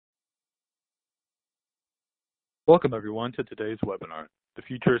Welcome everyone to today's webinar, The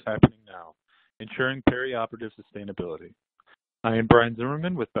Future is Happening Now, Ensuring Perioperative Sustainability. I am Brian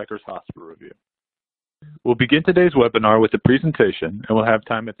Zimmerman with Becker's Hospital Review. We'll begin today's webinar with a presentation and we'll have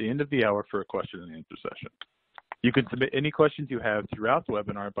time at the end of the hour for a question and answer session. You can submit any questions you have throughout the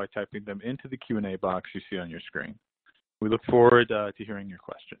webinar by typing them into the Q&A box you see on your screen. We look forward to hearing your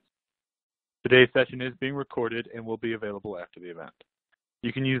questions. Today's session is being recorded and will be available after the event.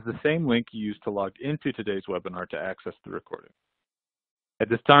 You can use the same link you used to log into today's webinar to access the recording. At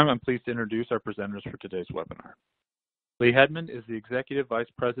this time, I'm pleased to introduce our presenters for today's webinar. Lee Hedman is the Executive Vice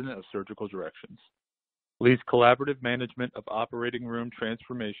President of Surgical Directions. Lee's collaborative management of operating room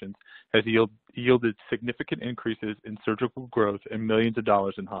transformations has yielded significant increases in surgical growth and millions of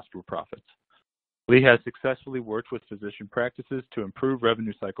dollars in hospital profits. Lee has successfully worked with physician practices to improve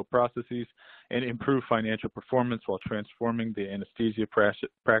revenue cycle processes and improve financial performance while transforming the anesthesia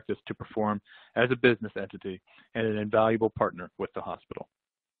practice to perform as a business entity and an invaluable partner with the hospital.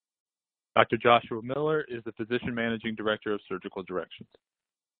 Dr. Joshua Miller is the Physician Managing Director of Surgical Directions.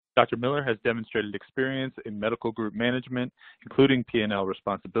 Dr. Miller has demonstrated experience in medical group management, including P&L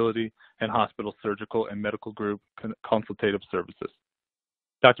responsibility and hospital surgical and medical group consultative services.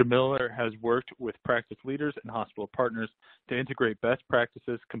 Dr. Miller has worked with practice leaders and hospital partners to integrate best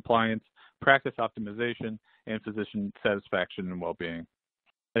practices, compliance, practice optimization, and physician satisfaction and well-being.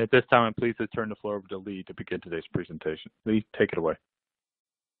 And at this time, I'm pleased to turn the floor over to Lee to begin today's presentation. Lee, take it away.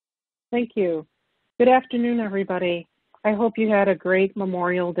 Thank you. Good afternoon, everybody. I hope you had a great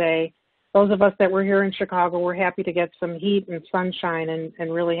Memorial Day. Those of us that were here in Chicago were happy to get some heat and sunshine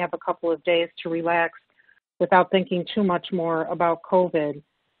and really have a couple of days to relax without thinking too much more about COVID.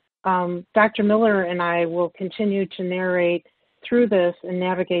 Dr. Miller and I will continue to narrate through this and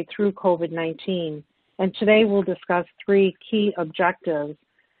navigate through COVID-19. And today we'll discuss three key objectives,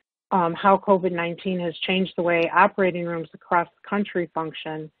 how COVID-19 has changed the way operating rooms across the country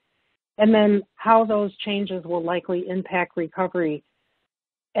function, and then how those changes will likely impact recovery.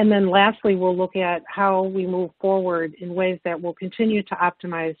 And then lastly, we'll look at how we move forward in ways that will continue to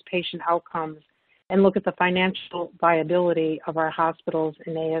optimize patient outcomes and look at the financial viability of our hospitals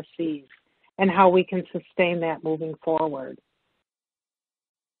and ASCs and how we can sustain that moving forward.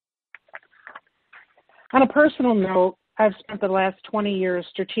 On a personal note, I've spent the last 20 years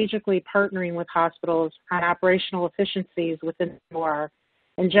strategically partnering with hospitals on operational efficiencies within OR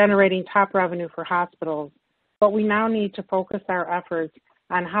and generating top revenue for hospitals. But we now need to focus our efforts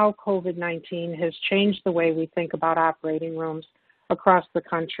on how COVID-19 has changed the way we think about operating rooms across the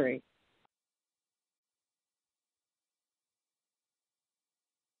country.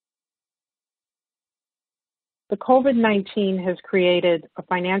 The COVID-19 has created a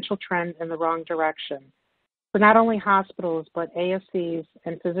financial trend in the wrong direction for not only hospitals, but ASCs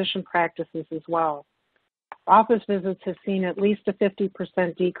and physician practices as well. Office visits have seen at least a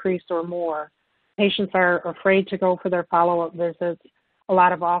 50% decrease or more. Patients are afraid to go for their follow-up visits. A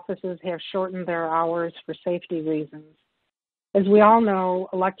lot of offices have shortened their hours for safety reasons. As we all know,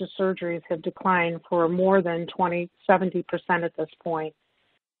 elective surgeries have declined for more than 70% at this point.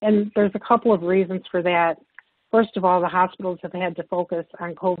 And there's a couple of reasons for that. First of all, the hospitals have had to focus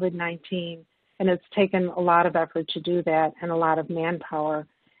on COVID-19, and it's taken a lot of effort to do that and a lot of manpower.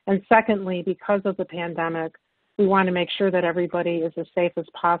 And secondly, because of the pandemic, we want to make sure that everybody is as safe as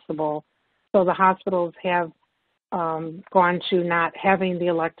possible. So the hospitals have gone to not having the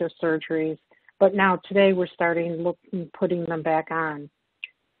elective surgeries, but now today we're putting them back on.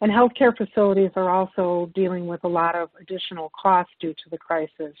 And healthcare facilities are also dealing with a lot of additional costs due to the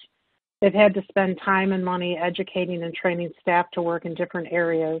crisis. They've had to spend time and money educating and training staff to work in different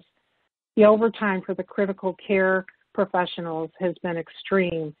areas. The overtime for the critical care professionals has been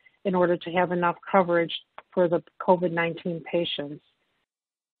extreme in order to have enough coverage for the COVID-19 patients.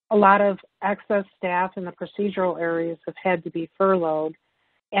 A lot of excess staff in the procedural areas have had to be furloughed,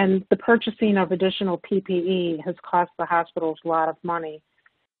 and the purchasing of additional PPE has cost the hospitals a lot of money.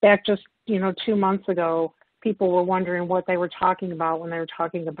 Back just 2 months ago, people were wondering what they were talking about when they were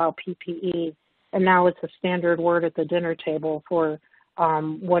talking about PPE, and now it's a standard word at the dinner table for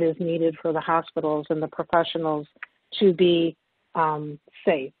what is needed for the hospitals and the professionals to be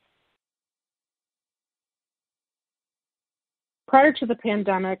safe. Prior to the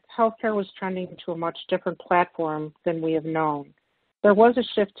pandemic, healthcare was trending to a much different platform than we have known. There was a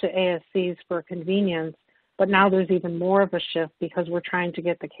shift to ASCs for convenience, but now there's even more of a shift because we're trying to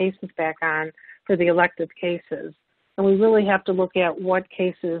get the cases back on for the elective cases. And we really have to look at what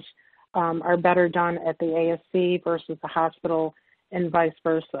cases are better done at the ASC versus the hospital and vice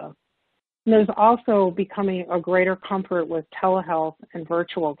versa. And there's also becoming a greater comfort with telehealth and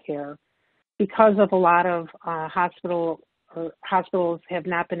virtual care. because of a lot of hospitals have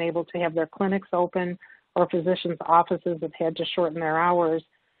not been able to have their clinics open, or physicians' offices have had to shorten their hours,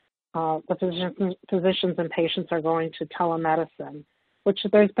 the physicians and patients are going to telemedicine, which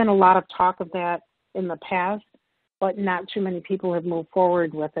there's been a lot of talk of that in the past, but not too many people have moved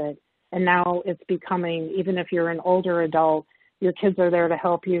forward with it. And now it's becoming, even if you're an older adult, your kids are there to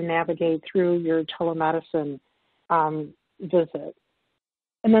help you navigate through your telemedicine visit.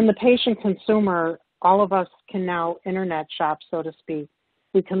 And then the patient consumer, all of us can now internet shop, so to speak.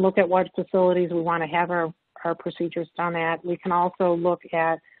 We can look at what facilities we want to have our procedures done at. We can also look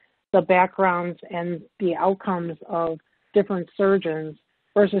at the backgrounds and the outcomes of different surgeons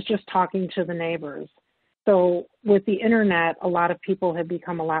versus just talking to the neighbors. So with the internet, a lot of people have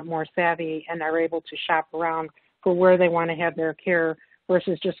become a lot more savvy and are able to shop around for where they want to have their care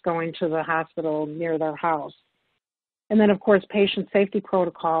versus just going to the hospital near their house. And then, of course, patient safety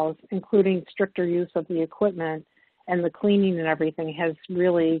protocols, including stricter use of the equipment and the cleaning and everything, has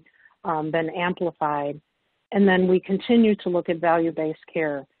really been amplified. And then we continue to look at value-based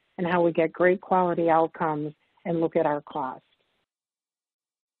care and how we get great quality outcomes and look at our costs.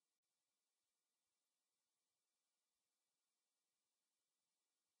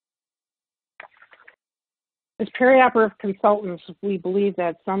 As perioperative consultants, we believe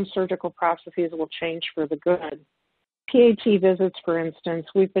that some surgical processes will change for the good. PAT visits, for instance,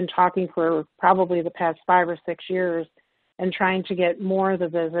 we've been talking for probably the past 5 or 6 years and trying to get more of the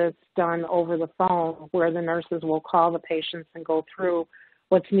visits done over the phone, where the nurses will call the patients and go through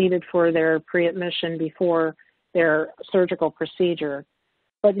what's needed for their pre-admission before their surgical procedure.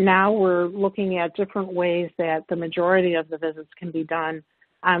 But now we're looking at different ways that the majority of the visits can be done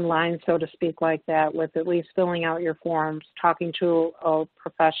online, so to speak, like that, with at least filling out your forms, talking to a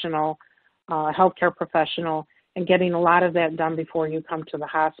professional, a healthcare professional, and getting a lot of that done before you come to the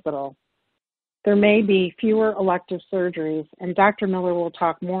hospital. There may be fewer elective surgeries, and Dr. Miller will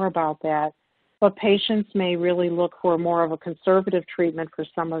talk more about that, but patients may really look for more of a conservative treatment for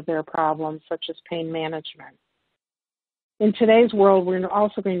some of their problems, such as pain management. In today's world, we're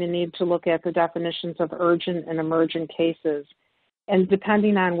also going to need to look at the definitions of urgent and emergent cases. And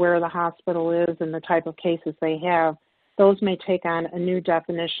depending on where the hospital is and the type of cases they have, those may take on a new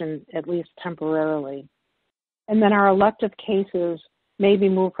definition, at least temporarily. And then our elective cases may be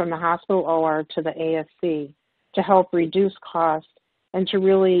moved from the hospital OR to the ASC to help reduce costs and to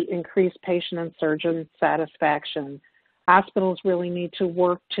really increase patient and surgeon satisfaction. Hospitals really need to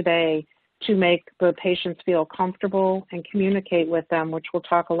work today to make the patients feel comfortable and communicate with them, which we'll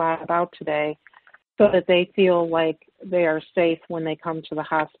talk a lot about today, so that they feel like they are safe when they come to the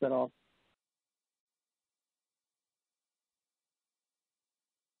hospital.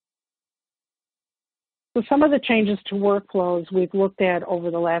 So some of the changes to workflows we've looked at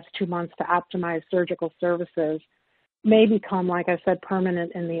over the last 2 months to optimize surgical services may become, like I said,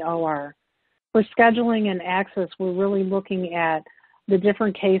 permanent in the OR. For scheduling and access, we're really looking at the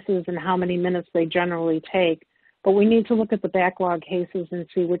different cases and how many minutes they generally take, but we need to look at the backlog cases and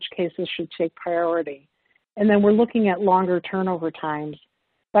see which cases should take priority. And then we're looking at longer turnover times.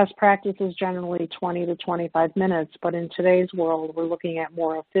 Best practice is generally 20 to 25 minutes, but in today's world, we're looking at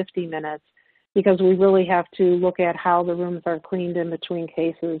more of 50 minutes because we really have to look at how the rooms are cleaned in between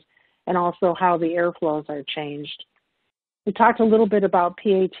cases and also how the airflows are changed. We talked a little bit about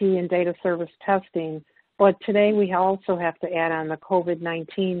PAT and data service testing, but today we also have to add on the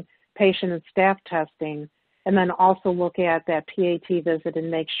COVID-19 patient and staff testing, and then also look at that PAT visit and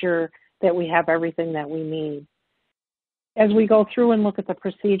make sure that we have everything that we need. As we go through and look at the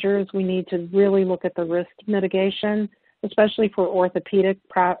procedures, we need to really look at the risk mitigation, especially for orthopedic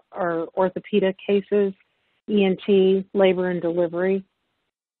cases, ENT, labor and delivery.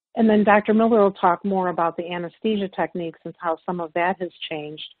 And then Dr. Miller will talk more about the anesthesia techniques and how some of that has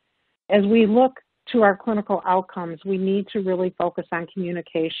changed. As we look to our clinical outcomes, we need to really focus on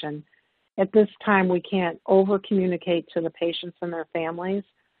communication. At this time, we can't over-communicate to the patients and their families.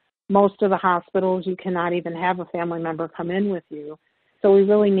 Most of the hospitals, you cannot even have a family member come in with you. So we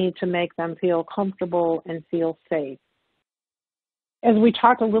really need to make them feel comfortable and feel safe. As we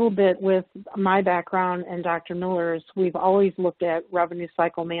talked a little bit with my background and Dr. Miller's, we've always looked at revenue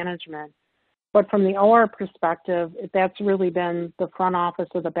cycle management. But from the OR perspective, that's really been the front office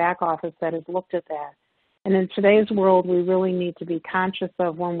or the back office that has looked at that. And in today's world, we really need to be conscious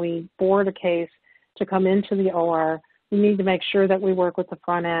of when we board a case to come into the OR, we need to make sure that we work with the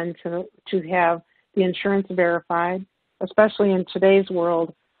front end to have the insurance verified, especially in today's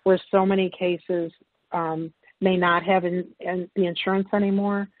world where so many cases may not have the insurance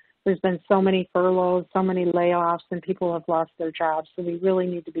anymore. There's been so many furloughs, so many layoffs, and people have lost their jobs. So we really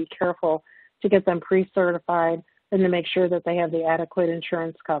need to be careful to get them pre-certified and to make sure that they have the adequate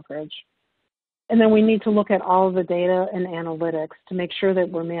insurance coverage. And then we need to look at all of the data and analytics to make sure that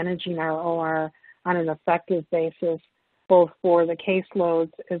we're managing our OR on an effective basis, both for the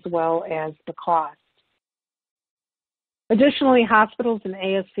caseloads as well as the cost. Additionally, hospitals and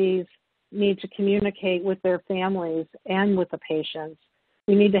ASCs need to communicate with their families and with the patients.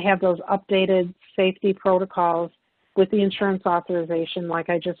 We need to have those updated safety protocols with the insurance authorization, like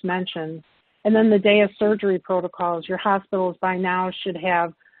I just mentioned. And then the day of surgery protocols. Your hospitals by now should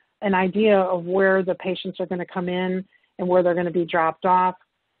have an idea of where the patients are going to come in and where they're going to be dropped off.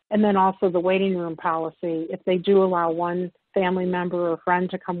 And then also the waiting room policy. If they do allow one family member or friend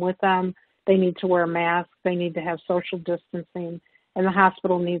to come with them, they need to wear masks, they need to have social distancing, and the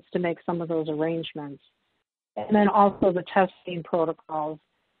hospital needs to make some of those arrangements. And then also the testing protocols.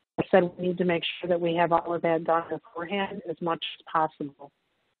 I said we need to make sure that we have all of that done beforehand as much as possible.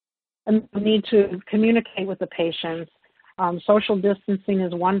 And we need to communicate with the patients. Social distancing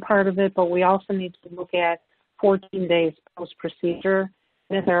is one part of it, but we also need to look at 14 days post-procedure.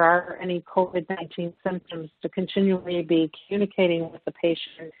 And if there are any COVID-19 symptoms, to continually be communicating with the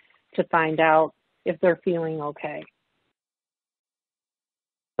patient to find out if they're feeling okay.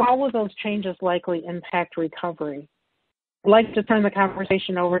 All of those changes likely impact recovery. I'd like to turn the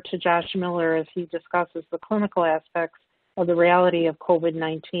conversation over to Josh Miller as he discusses the clinical aspects of the reality of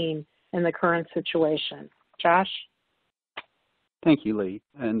COVID-19 and the current situation. Josh? Thank you, Lee,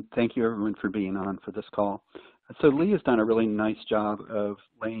 and thank you everyone for being on for this call. So Lee has done a really nice job of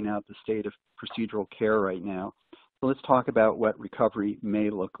laying out the state of procedural care right now. So let's talk about what recovery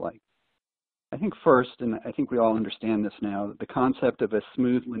may look like. I think first, and I think we all understand this now, the concept of a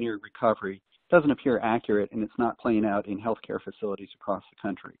smooth linear recovery doesn't appear accurate, and it's not playing out in healthcare facilities across the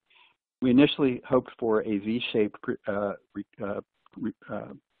country. We initially hoped for a V-shaped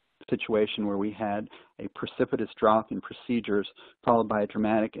situation where we had a precipitous drop in procedures followed by a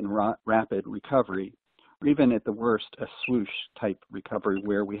dramatic and rapid recovery, or even at the worst, a swoosh type recovery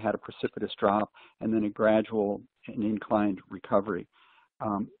where we had a precipitous drop and then a gradual and inclined recovery.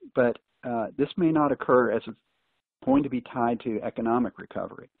 But this may not occur as it's going to be tied to economic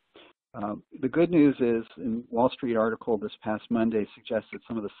recovery. The good news is, in Wall Street article this past Monday suggests that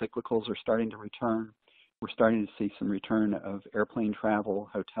some of the cyclicals are starting to return. We're starting to see some return of airplane travel.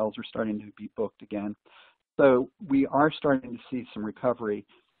 Hotels are starting to be booked again. So we are starting to see some recovery,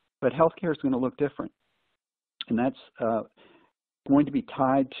 but healthcare is going to look different. And that's going to be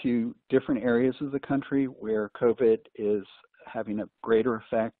tied to different areas of the country where COVID is having a greater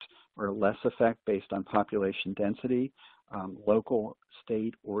effect or a less effect based on population density, local,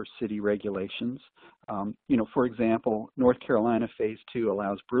 state, or city regulations. For example, North Carolina Phase 2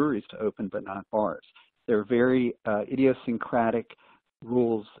 allows breweries to open but not bars. They're very idiosyncratic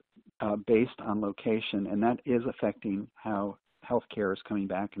rules based on location, and that is affecting how healthcare is coming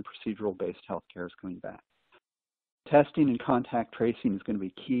back and procedural-based healthcare is coming back. Testing and contact tracing is going to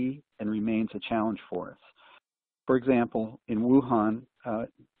be key and remains a challenge for us. For example, in Wuhan,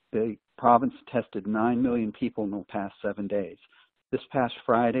 the province tested 9 million people in the past 7 days. This past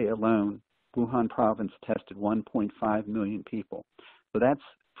Friday alone, Wuhan province tested 1.5 million people. So that's,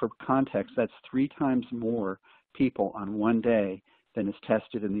 for context, that's 3 times more people on one day than is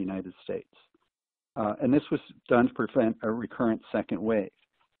tested in the United States. And this was done to prevent a recurrent second wave.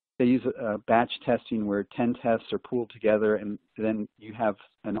 They use batch testing where 10 tests are pooled together and then you have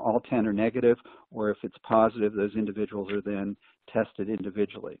an all 10 are negative, or if it's positive, those individuals are then tested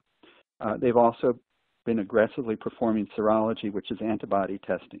individually. They've also been aggressively performing serology, which is antibody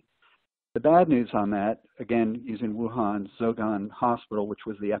testing. The bad news on that, again, using Wuhan Zhogan Hospital, which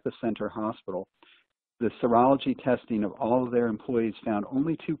was the epicenter hospital, the serology testing of all of their employees found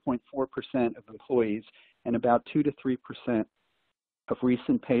only 2.4% of employees and about 2 to 3% of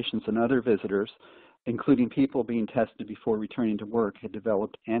recent patients and other visitors, including people being tested before returning to work, had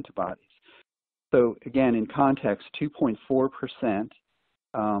developed antibodies. So again, in context, 2.4%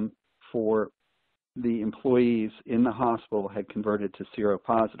 for the employees in the hospital had converted to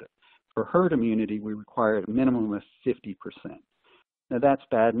seropositive. For herd immunity, we require a minimum of 50%. Now that's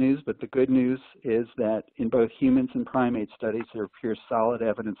bad news, but the good news is that in both humans and primate studies, there appears solid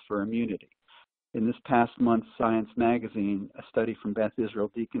evidence for immunity. In this past month's Science magazine, a study from Beth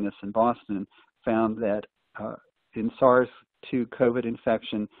Israel Deaconess in Boston found that in SARS-2 COVID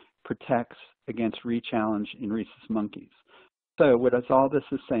infection protects against rechallenge in rhesus monkeys. So what all this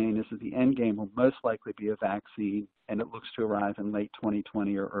is saying is that the end game will most likely be a vaccine, and it looks to arrive in late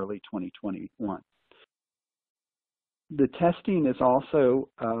 2020 or early 2021. The testing is also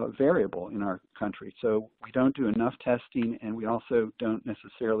variable in our country. So we don't do enough testing, and we also don't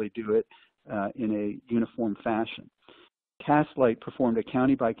necessarily do it in a uniform fashion. Castlight performed a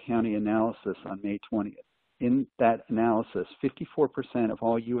county-by-county analysis on May 20th. In that analysis, 54% of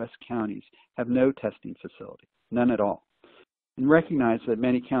all U.S. counties have no testing facility, none at all. And recognize that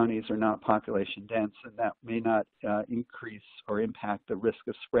many counties are not population dense, and that may not increase or impact the risk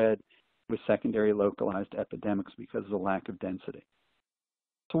of spread with secondary localized epidemics because of the lack of density.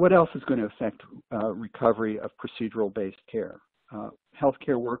 So what else is going to affect recovery of procedural-based care?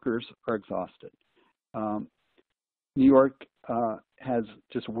 Healthcare workers are exhausted. New York has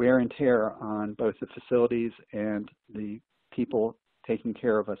just wear and tear on both the facilities and the people taking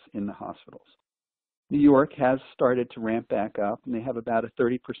care of us in the hospitals. New York has started to ramp back up, and they have about a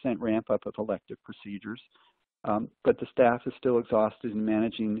 30% ramp up of elective procedures, but the staff is still exhausted in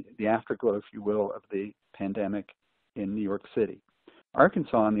managing the afterglow, if you will, of the pandemic in New York City.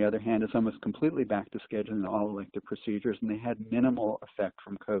 Arkansas, on the other hand, is almost completely back to scheduling all elective procedures, and they had minimal effect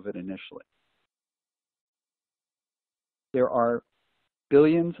from COVID initially. There are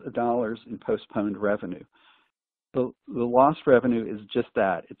billions of dollars in postponed revenue. The lost revenue is just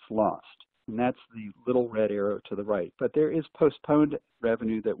that, it's lost. And that's the little red arrow to the right. But there is postponed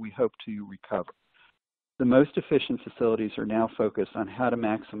revenue that we hope to recover. The most efficient facilities are now focused on how to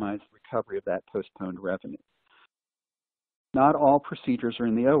maximize the recovery of that postponed revenue. Not all procedures are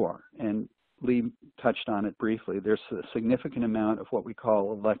in the OR, and Lee touched on it briefly. There's a significant amount of what we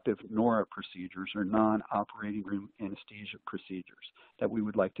call elective NORA procedures, or non-operating room anesthesia procedures, that we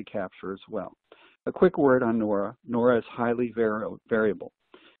would like to capture as well. A quick word on NORA. NORA is highly variable.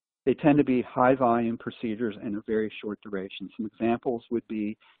 They tend to be high-volume procedures and a very short duration. Some examples would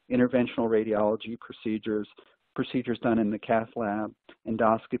be interventional radiology procedures, procedures done in the cath lab,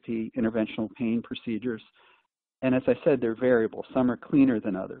 endoscopy, interventional pain procedures. And as I said, they're variable. Some are cleaner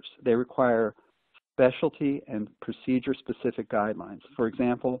than others. They require specialty and procedure-specific guidelines. For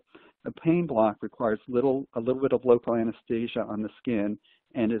example, a pain block requires a little bit of local anesthesia on the skin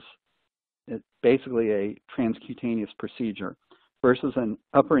and is basically a transcutaneous procedure, versus an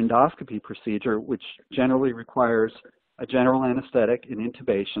upper endoscopy procedure, which generally requires a general anesthetic and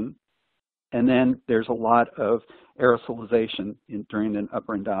intubation, and then there's a lot of aerosolization during an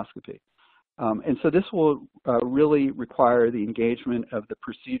upper endoscopy. And so this will really require the engagement of the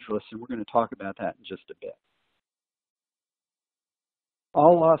proceduralists, and we're going to talk about that in just a bit.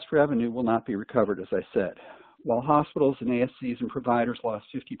 All lost revenue will not be recovered, as I said. While hospitals and ASCs and providers lost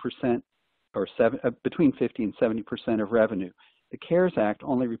 50% or between 50 and 70% of revenue, the CARES Act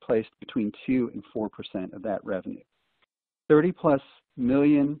only replaced between 2 and 4% of that revenue. 30+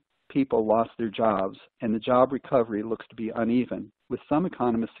 million people lost their jobs, and the job recovery looks to be uneven, with some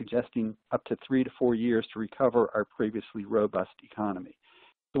economists suggesting up to 3 to 4 years to recover our previously robust economy.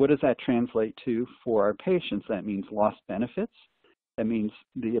 So what does that translate to for our patients? That means lost benefits. That means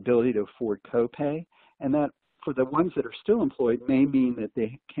the ability to afford copay. And that for the ones that are still employed may mean that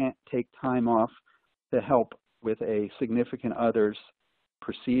they can't take time off to help with a significant other's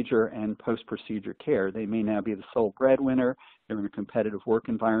procedure and post-procedure care. They may now be the sole breadwinner, they're in a competitive work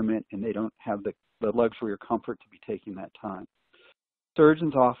environment, and they don't have the luxury or comfort to be taking that time.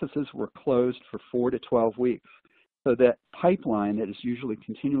 Surgeons' offices were closed for 4 to 12 weeks, so that pipeline that is usually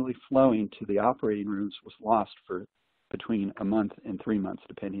continually flowing to the operating rooms was lost for between a month and 3 months,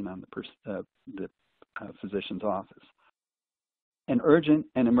 depending on the physician's office. And urgent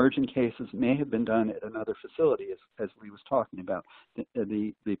and emergent cases may have been done at another facility, as Lee was talking about.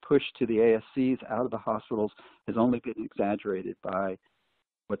 The push to the ASCs out of the hospitals has only been exaggerated by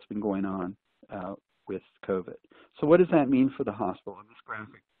what's been going on with COVID. So what does that mean for the hospital? And this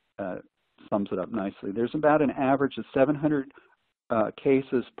graphic sums it up nicely. There's about an average of 700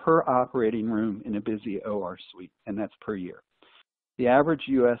 cases per operating room in a busy OR suite, and that's per year. The average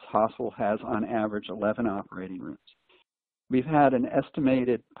U.S. hospital has, on average, 11 operating rooms. We've had an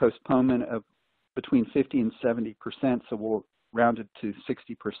estimated postponement of between 50 and 70%, so we'll round it to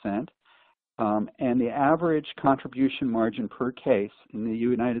 60%. And the average contribution margin per case in the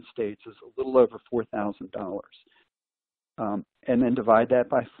United States is a little over $4,000. And then divide that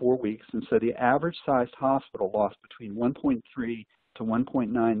by 4 weeks. And so the average sized hospital lost between 1.3 to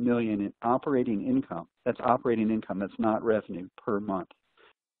 1.9 million in operating income. That's operating income, that's not revenue, per month.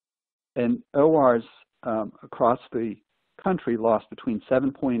 And ORs across the country lost between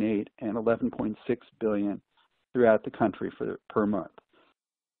 7.8 and 11.6 billion throughout the country per month.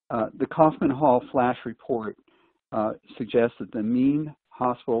 The Kaufman Hall flash report suggests that the mean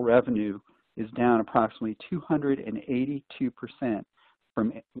hospital revenue is down approximately 282%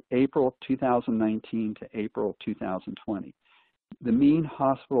 from April 2019 to April 2020. The mean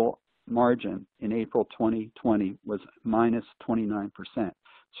hospital margin in April 2020 was minus 29%.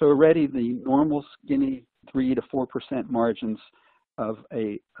 So already the normal skinny 3 to 4% margins of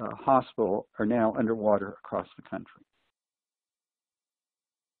a hospital are now underwater across the country.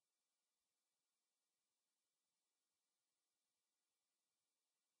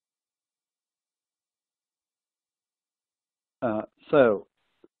 So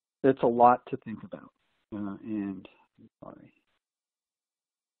it's a lot to think about. And sorry,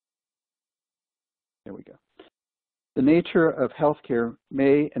 there we go. The nature of healthcare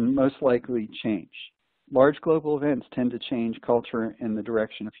may and most likely change. Large global events tend to change culture and the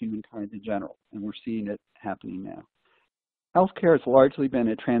direction of humankind in general, and we're seeing it happening now. Healthcare has largely been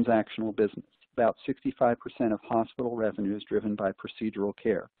a transactional business. About 65% of hospital revenue is driven by procedural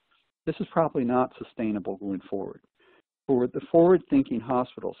care. This is probably not sustainable going forward. For the forward-thinking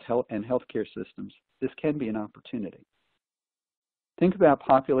hospitals and healthcare systems, this can be an opportunity. Think about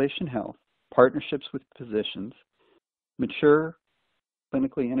population health, partnerships with physicians, mature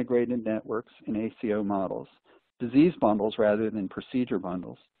clinically integrated networks and ACO models, disease bundles rather than procedure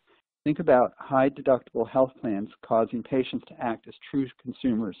bundles. Think about high deductible health plans causing patients to act as true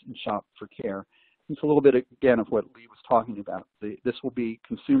consumers and shop for care. It's a little bit, again, of what Lee was talking about. This will be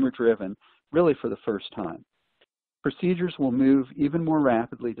consumer-driven, really for the first time. Procedures will move even more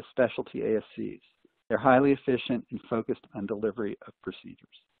rapidly to specialty ASCs. They're highly efficient and focused on delivery of procedures.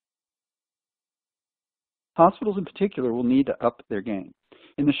 Hospitals in particular will need to up their game.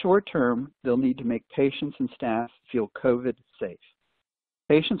 In the short term, they'll need to make patients and staff feel COVID safe.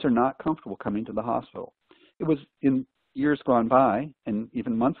 Patients are not comfortable coming to the hospital. It was in years gone by, and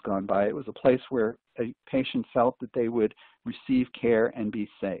even months gone by, it was a place where a patient felt that they would receive care and be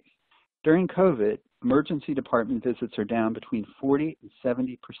safe. During COVID, emergency department visits are down between 40 and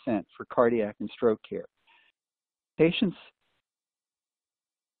 70% for cardiac and stroke care. Patients'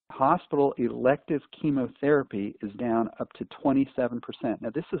 hospital elective chemotherapy is down up to 27%. Now,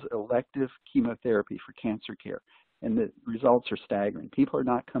 this is elective chemotherapy for cancer care, and the results are staggering. People are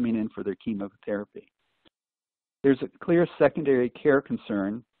not coming in for their chemotherapy. There's a clear secondary care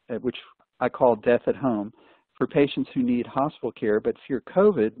concern, which I call death at home, for patients who need hospital care but fear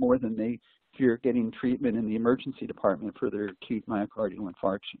COVID more than they fear getting treatment in the emergency department for their acute myocardial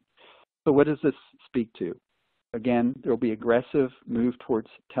infarction. So what does this speak to? Again, there will be aggressive move towards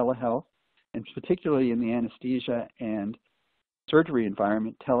telehealth, and particularly in the anesthesia and surgery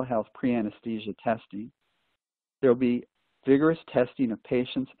environment, telehealth pre-anesthesia testing. There will be vigorous testing of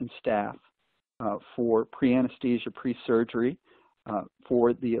patients and staff for pre-anesthesia, pre-surgery,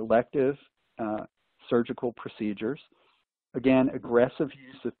 for the elective surgical procedures. Again, aggressive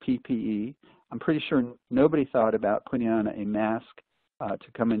use of PPE. I'm pretty sure nobody thought about putting on a mask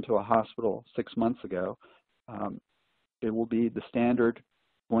to come into a hospital 6 months ago. It will be the standard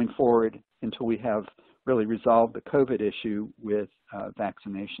going forward until we have really resolved the COVID issue with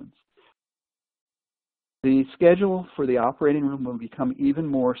vaccinations. The schedule for the operating room will become even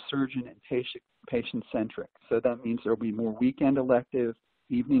more surgeon and patient-centric. So that means there will be more weekend elective,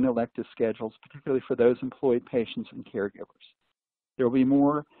 evening elective schedules, particularly for those employed patients and caregivers. There will be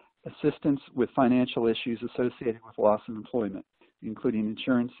more assistance with financial issues associated with loss of employment, including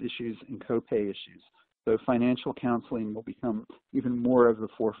insurance issues and copay issues. So financial counseling will become even more of the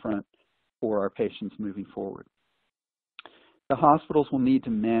forefront for our patients moving forward. The hospitals will need to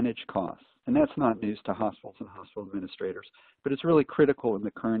manage costs, and that's not news to hospitals and hospital administrators, but it's really critical in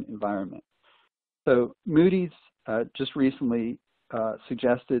the current environment. So Moody's just recently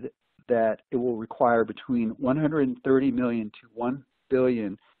suggested that it will require between $130 million to $1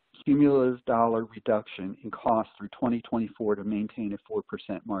 billion cumulative dollar reduction in costs through 2024 to maintain a 4%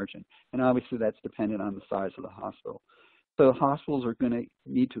 margin. And obviously that's dependent on the size of the hospital. So hospitals are going to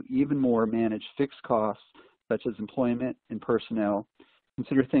need to even more manage fixed costs such as employment and personnel.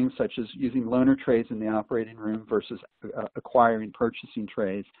 Consider things such as using loaner trays in the operating room versus acquiring purchasing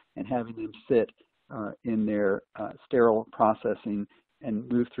trays and having them sit in their sterile processing and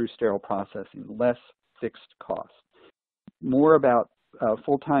move through sterile processing, less fixed costs. More about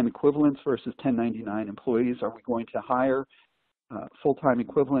full-time equivalents versus 1099 employees. Are we going to hire full-time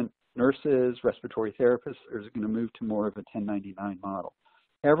equivalent nurses, respiratory therapists, or is it going to move to more of a 1099 model?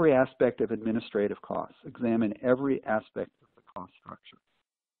 Every aspect of administrative costs. Examine every aspect of the cost structure.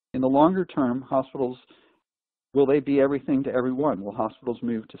 In the longer term, hospitals, will they be everything to everyone? Will hospitals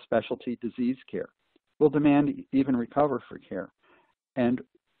move to specialty disease care? Will demand even recover for care? And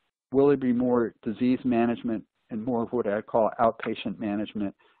will there be more disease management and more of what I call outpatient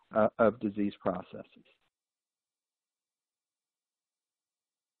management of disease processes?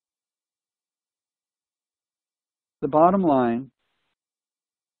 The bottom line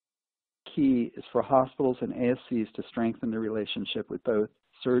key is for hospitals and ASCs to strengthen the relationship with both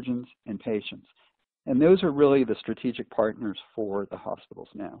surgeons, and patients. And those are really the strategic partners for the hospitals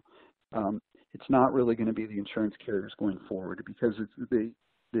now. It's not really going to be the insurance carriers going forward, because it's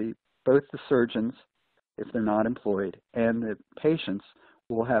both the surgeons, if they're not employed, and the patients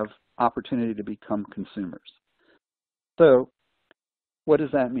will have opportunity to become consumers. So what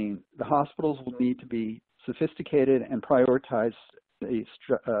does that mean? The hospitals will need to be sophisticated and prioritize the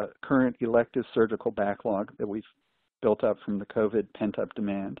current elective surgical backlog that we've built up from the COVID pent-up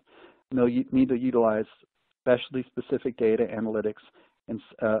demand. And they'll need to utilize specialty-specific data analytics and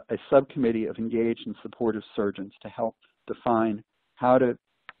a subcommittee of engaged and supportive surgeons to help define how to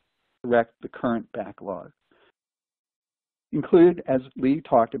correct the current backlog. Include, as Lee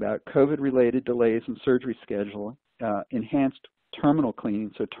talked about, COVID-related delays in surgery schedule, enhanced terminal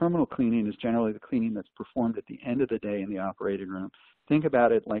cleaning. So terminal cleaning is generally the cleaning that's performed at the end of the day in the operating room. Think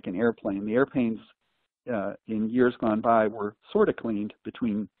about it like an airplane. The airplanes in years gone by were sort of cleaned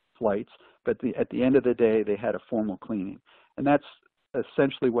between flights, but at the end of the day, they had a formal cleaning. And that's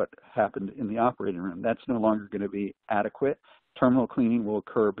essentially what happened in the operating room. That's no longer going to be adequate. Terminal cleaning will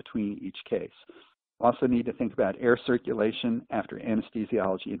occur between each case. Also need to think about air circulation after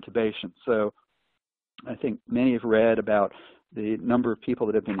anesthesiology intubation. So I think many have read about the number of people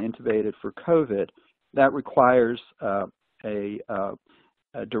that have been intubated for COVID. That requires a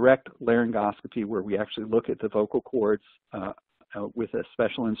direct laryngoscopy where we actually look at the vocal cords with a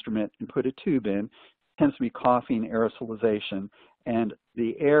special instrument and put a tube in. It tends to be coughing, aerosolization, and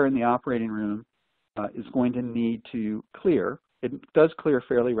the air in the operating room is going to need to clear. It does clear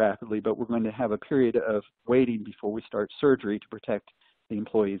fairly rapidly, but we're going to have a period of waiting before we start surgery to protect the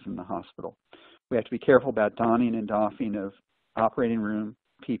employees in the hospital. We have to be careful about donning and doffing of operating room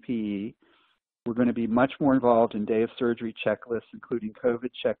PPE. We're going to be much more involved in day of surgery checklists, including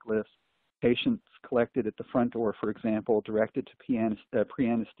COVID checklists, patients collected at the front door, for example, directed to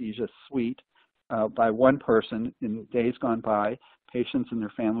pre-anesthesia suite by one person. In days gone by, patients and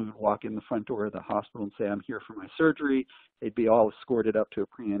their family would walk in the front door of the hospital and say, I'm here for my surgery. They'd be all escorted up to a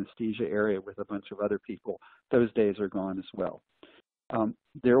pre-anesthesia area with a bunch of other people. Those days are gone as well.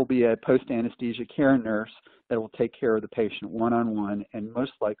 There will be a post-anesthesia care nurse that will take care of the patient one-on-one and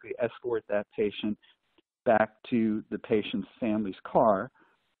most likely escort that patient back to the patient's family's car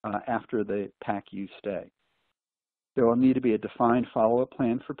after the PACU stay. There will need to be a defined follow-up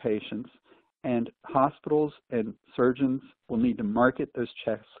plan for patients, and hospitals and surgeons will need to market those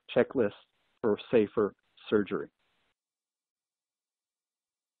checklists for safer surgery.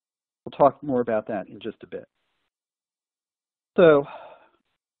 We'll talk more about that in just a bit. So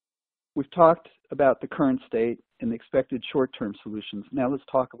we've talked about the current state and the expected short-term solutions. Now let's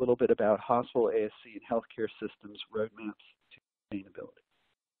talk a little bit about hospital, ASC, and healthcare systems roadmaps to sustainability.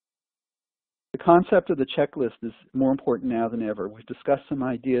 The concept of the checklist is more important now than ever. We've discussed some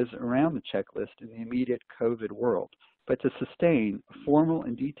ideas around the checklist in the immediate COVID world, but to sustain a formal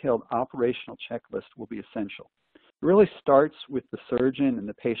and detailed operational checklist will be essential. It really starts with the surgeon and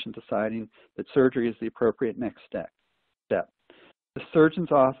the patient deciding that surgery is the appropriate next step. The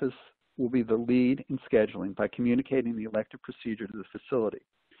surgeon's office will be the lead in scheduling by communicating the elective procedure to the facility.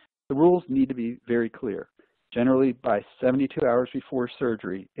 The rules need to be very clear. Generally, by 72 hours before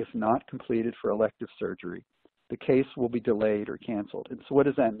surgery, if not completed for elective surgery, the case will be delayed or canceled. And so what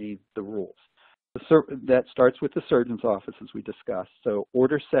does that mean, the rules? That starts with the surgeon's office, as we discussed. So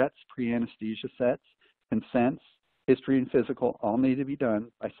order sets, pre-anesthesia sets, consents, history and physical all need to be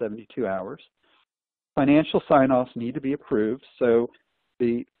done by 72 hours. Financial sign-offs need to be approved, so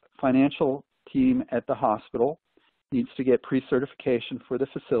the financial team at the hospital needs to get pre-certification for the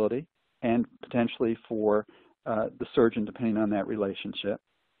facility and potentially for the surgeon, depending on that relationship.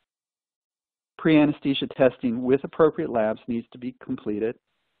 Pre-anesthesia testing with appropriate labs needs to be completed.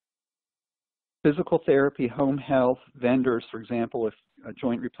 Physical therapy, home health, vendors, for example, if a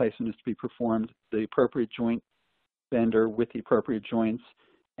joint replacement is to be performed, the appropriate joint vendor with the appropriate joints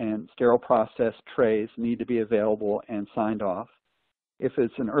and sterile process trays need to be available and signed off. If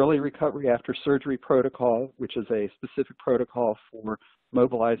it's an early recovery after surgery protocol, which is a specific protocol for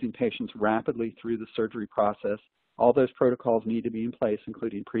mobilizing patients rapidly through the surgery process, all those protocols need to be in place,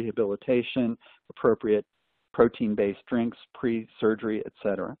 including prehabilitation, appropriate protein-based drinks, pre-surgery,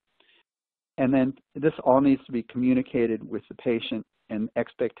 etc. And then this all needs to be communicated with the patient, and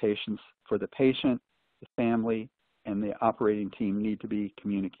expectations for the patient, the family, and the operating team need to be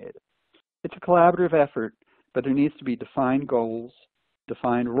communicated. It's a collaborative effort, but there needs to be defined goals,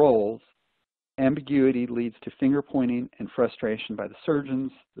 defined roles. Ambiguity leads to finger-pointing and frustration by the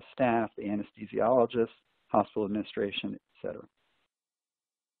surgeons, the staff, the anesthesiologists, hospital administration, etc.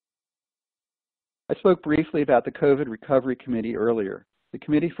 I spoke briefly about the COVID Recovery Committee earlier. The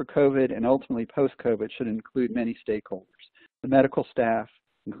committee for COVID and ultimately post-COVID should include many stakeholders. The medical staff,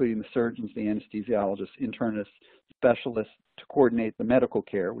 including the surgeons, the anesthesiologists, internists, specialists to coordinate the medical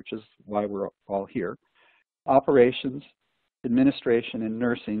care, which is why we're all here. Operations, administration, and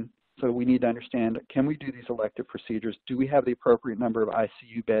nursing. So we need to understand, can we do these elective procedures? Do we have the appropriate number of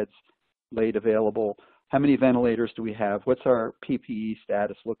ICU beds laid available? How many ventilators do we have? What's our PPE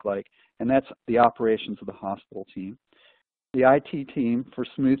status look like? And that's the operations of the hospital team. The IT team for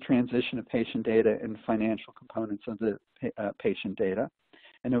smooth transition of patient data and financial components of the patient data.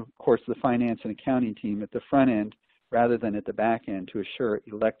 And of course, the finance and accounting team at the front end rather than at the back end to assure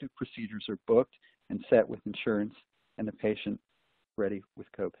elective procedures are booked and set with insurance and the patient ready with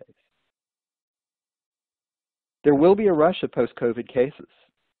copays. There will be a rush of post-COVID cases,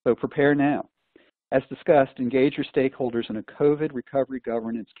 so prepare now. As discussed, engage your stakeholders in a COVID Recovery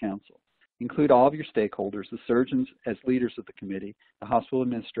Governance Council. Include all of your stakeholders, the surgeons as leaders of the committee, the hospital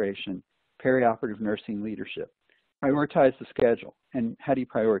administration, perioperative nursing leadership. Prioritize the schedule. And how do you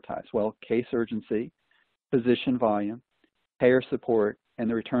prioritize? Well, case urgency, physician volume, payer support, and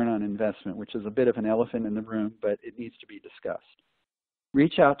the return on investment, which is a bit of an elephant in the room, but it needs to be discussed.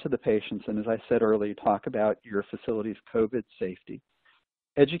 Reach out to the patients, and as I said earlier, talk about your facility's COVID safety.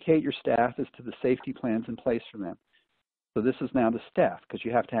 Educate your staff as to the safety plans in place for them. So this is now the staff, because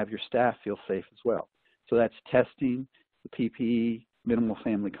you have to have your staff feel safe as well. So that's testing, the PPE, minimal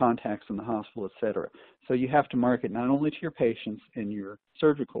family contacts in the hospital, et cetera. So you have to market not only to your patients and your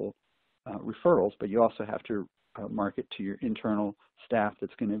surgical referrals, but you also have to market to your internal staff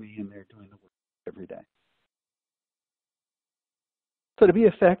that's going to be in there doing the work every day. So to be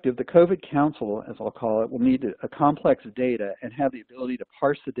effective, the COVID Council, as I'll call it, will need a complex data and have the ability to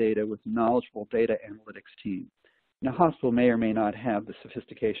parse the data with a knowledgeable data analytics team. And a hospital may or may not have the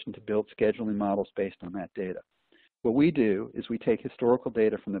sophistication to build scheduling models based on that data. What we do is we take historical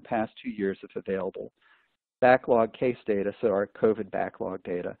data from the past 2 years if available, backlog case data, so our COVID backlog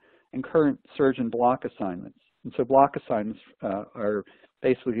data, and current surgeon block assignments. And so block assignments are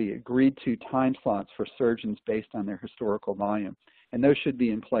basically agreed to time slots for surgeons based on their historical volume. And those should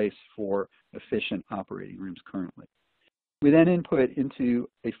be in place for efficient operating rooms currently. We then input into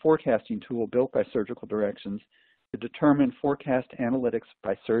a forecasting tool built by Surgical Directions to determine forecast analytics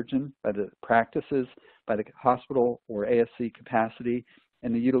by surgeon, by the practices, by the hospital or ASC capacity,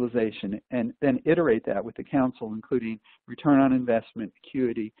 and the utilization, and then iterate that with the council, including return on investment,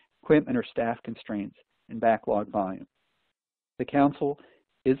 acuity, equipment or staff constraints, and backlog volume. The council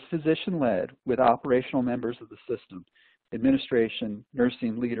is physician-led with operational members of the system, administration,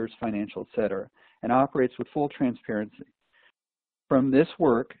 nursing, leaders, financial, et cetera, and operates with full transparency. From this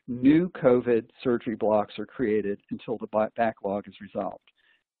work, new COVID surgery blocks are created until the backlog is resolved.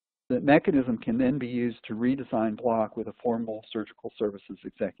 The mechanism can then be used to redesign block with a formal surgical services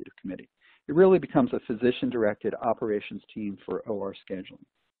executive committee. It really becomes a physician-directed operations team for OR scheduling.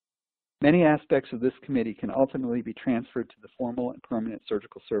 Many aspects of this committee can ultimately be transferred to the formal and permanent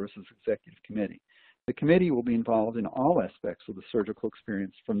surgical services executive committee. The committee will be involved in all aspects of the surgical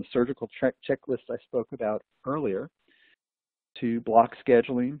experience, from the surgical checklist I spoke about earlier to block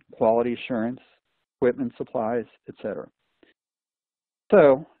scheduling, quality assurance, equipment supplies, etc.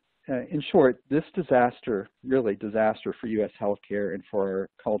 So, in short, this disaster, really disaster for U.S. healthcare and for our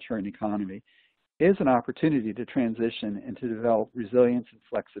culture and economy, is an opportunity to transition and to develop resilience and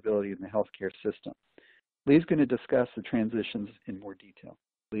flexibility in the healthcare system. Lee's going to discuss the transitions in more detail.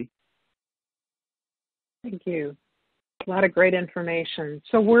 Lee? Thank you. A lot of great information.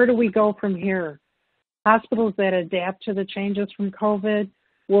 So where do we go from here? Hospitals that adapt to the changes from COVID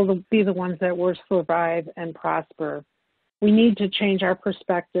will be the ones that will survive and prosper. We need to change our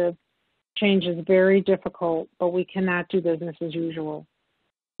perspective. Change is very difficult, but we cannot do business as usual.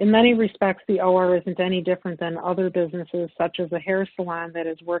 In many respects, the OR isn't any different than other businesses, such as a hair salon that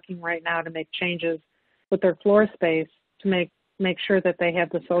is working right now to make changes with their floor space to make sure that they have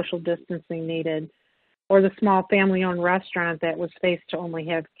the social distancing needed, or the small family-owned restaurant that was faced to only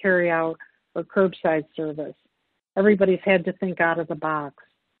have carry-out or curbside service. Everybody's had to think out of the box.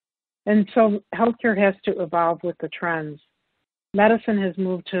 And so healthcare has to evolve with the trends. Medicine has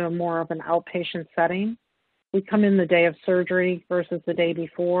moved to more of an outpatient setting. We come in the day of surgery versus the day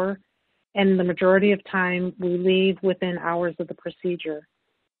before, and the majority of time we leave within hours of the procedure.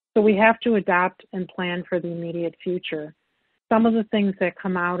 So we have to adapt and plan for the immediate future. Some of the things that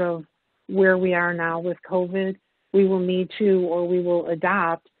come out of where we are now with COVID, we will need to, or we will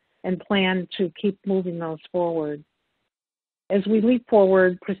adopt and plan to keep moving those forward. As we leap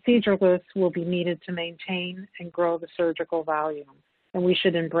forward, procedure lists will be needed to maintain and grow the surgical volume, and we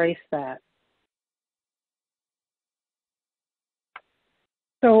should embrace that.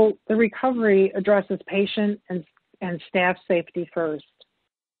 So the recovery addresses patient and staff safety first.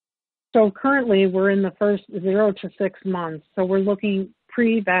 So currently we're in the first 0 to 6 months. So we're looking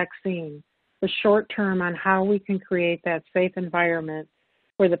pre-vaccine, the short term on how we can create that safe environment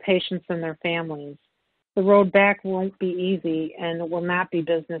for the patients and their families. The road back won't be easy and it will not be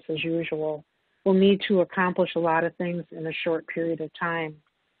business as usual. We'll need to accomplish a lot of things in a short period of time.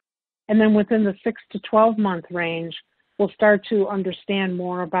 And then within the 6 to 12 month range, we'll start to understand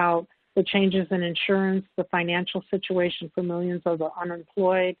more about the changes in insurance, the financial situation for millions of the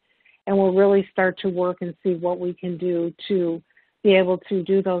unemployed, and we'll really start to work and see what we can do to be able to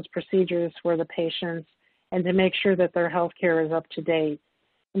do those procedures for the patients and to make sure that their health care is up to date.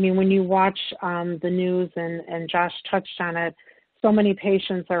 I mean, when you watch the news, and Josh touched on it, so many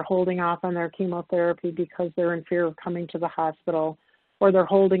patients are holding off on their chemotherapy because they're in fear of coming to the hospital, or they're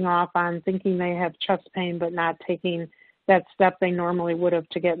holding off on thinking they have chest pain but not taking that step they normally would have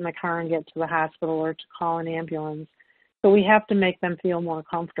to get in the car and get to the hospital or to call an ambulance. So we have to make them feel more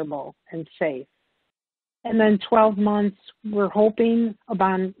comfortable and safe. And then 12 months, we're hoping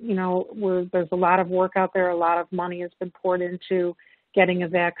about, there's a lot of work out there, a lot of money has been poured into getting a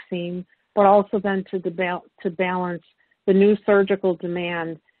vaccine, but also then to balance the new surgical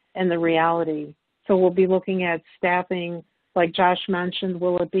demand and the reality. So we'll be looking at staffing, like Josh mentioned.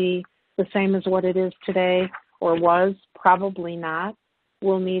 Will it be the same as what it is today or was? Probably not.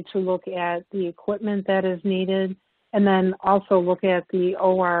 We'll need to look at the equipment that is needed and then also look at the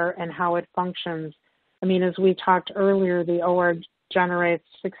OR and how it functions. I mean, as we talked earlier, the OR generates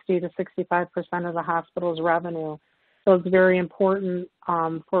 60 to 65% of the hospital's revenue. So it's very important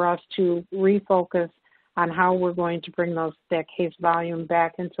for us to refocus on how we're going to bring that case volume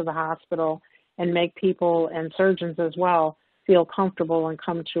back into the hospital and make people and surgeons as well feel comfortable and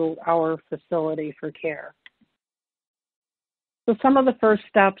come to our facility for care. So some of the first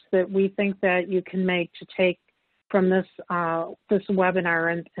steps that we think that you can make to take from this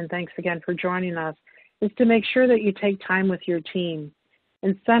webinar, and thanks again for joining us, is to make sure that you take time with your team.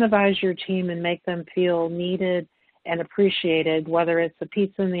 Incentivize your team and make them feel needed and appreciated, whether it's a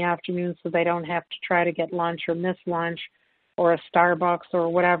pizza in the afternoon so they don't have to try to get lunch or miss lunch, or a Starbucks or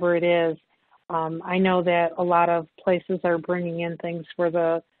whatever it is. I know that a lot of places are bringing in things for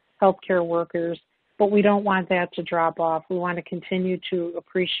the healthcare workers, but we don't want that to drop off. We want to continue to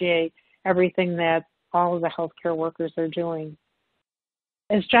appreciate everything that all of the healthcare workers are doing.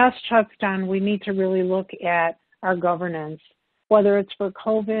 As Josh touched on, we need to really look at our governance. Whether it's for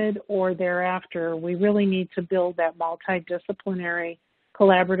COVID or thereafter, we really need to build that multidisciplinary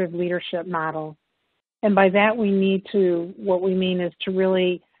collaborative leadership model. And by that what we mean is to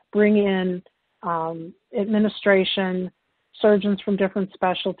really bring in administration, surgeons from different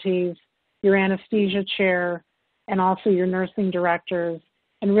specialties, your anesthesia chair, and also your nursing directors,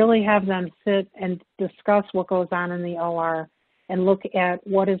 and really have them sit and discuss what goes on in the OR and look at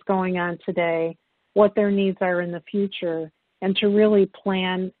what is going on today, what their needs are in the future, and to really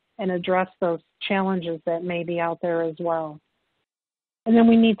plan and address those challenges that may be out there as well. And then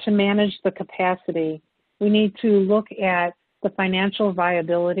we need to manage the capacity. We need to look at the financial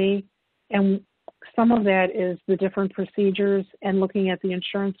viability, and some of that is the different procedures and looking at the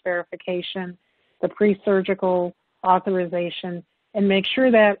insurance verification, the pre-surgical authorization, and make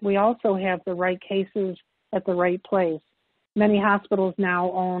sure that we also have the right cases at the right place. Many hospitals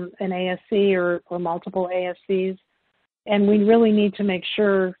now own an ASC or multiple ASCs, and we really need to make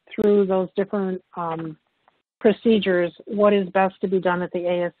sure through those different procedures what is best to be done at the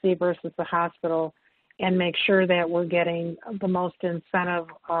ASC versus the hospital, and make sure that we're getting the most incentive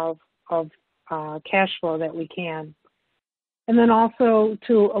of cash flow that we can. And then also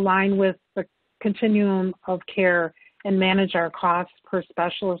to align with the continuum of care and manage our costs per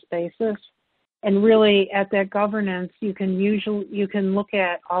specialist basis. And really at that governance, you can look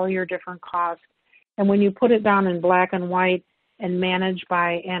at all your different costs. And when you put it down in black and white and manage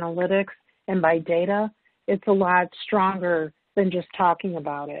by analytics and by data, it's a lot stronger than just talking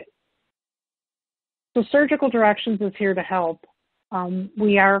about it. So Surgical Directions is here to help.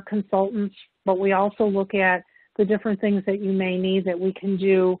 We are consultants, but we also look at the different things that you may need that we can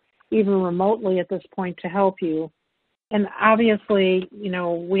do even remotely at this point to help you. And obviously,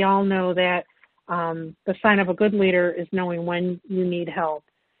 we all know that the sign of a good leader is knowing when you need help.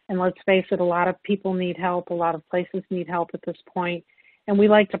 And let's face it, a lot of people need help, a lot of places need help at this point. And we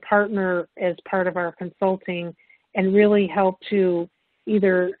like to partner as part of our consulting and really help to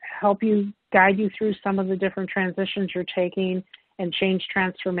either help you, guide you through some of the different transitions you're taking and change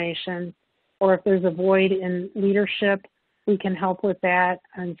transformation, or if there's a void in leadership, we can help with that.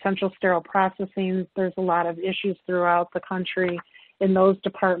 And central sterile processing, there's a lot of issues throughout the country, in those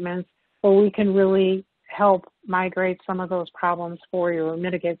departments where we can really help migrate some of those problems for you or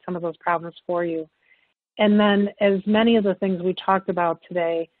mitigate some of those problems for you. And then as many of the things we talked about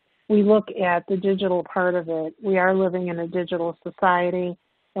today, we look at the digital part of it. We are living in a digital society,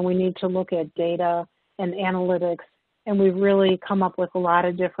 and we need to look at data and analytics, and we've really come up with a lot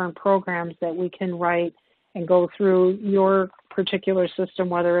of different programs that we can write and go through your particular system,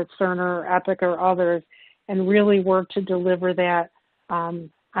 whether it's Cerner or Epic or others, and really work to deliver that on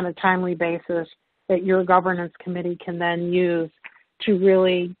a timely basis that your governance committee can then use to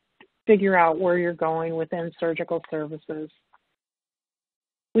really figure out where you're going within surgical services.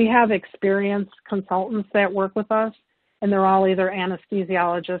 We have experienced consultants that work with us, and they're all either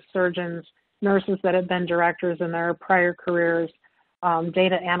anesthesiologists, surgeons, nurses that have been directors in their prior careers,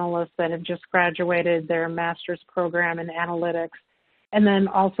 data analysts that have just graduated their master's program in analytics, and then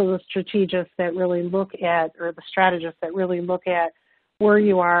also the strategists that really look at, or the strategists that really look at where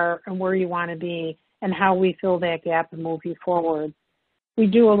you are and where you want to be and how we fill that gap and move you forward. We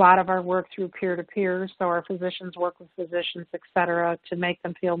do a lot of our work through peer-to-peer, so our physicians work with physicians, et cetera, to make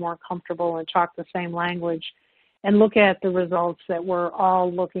them feel more comfortable and talk the same language and look at the results that we're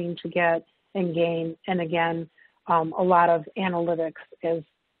all looking to get and gain, and again, a lot of analytics as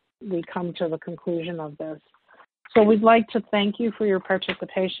we come to the conclusion of this. So we'd like to thank you for your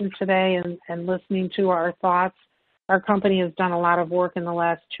participation today and listening to our thoughts. Our company has done a lot of work in the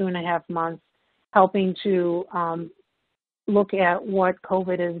last 2.5 months helping to look at what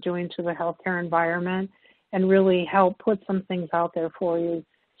COVID is doing to the healthcare environment and really help put some things out there for you.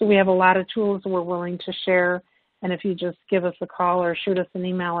 So we have a lot of tools we're willing to share, and if you just give us a call or shoot us an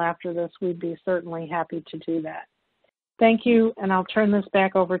email after this, we'd be certainly happy to do that. Thank you, and I'll turn this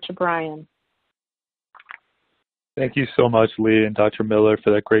back over to Brian. Thank you so much, Lee and Dr. Miller,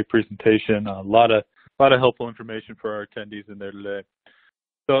 for that great presentation. A lot of helpful information for our attendees in there today.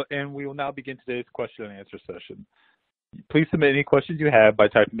 So, and we will now begin today's question and answer session. Please submit any questions you have by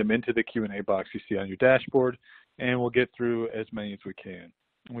typing them into the Q&A box you see on your dashboard, and we'll get through as many as we can.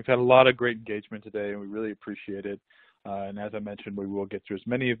 And we've had a lot of great engagement today, and we really appreciate it. And as I mentioned, we will get through as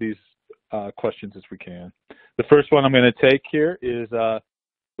many of these questions as we can. The first one I'm going to take here is,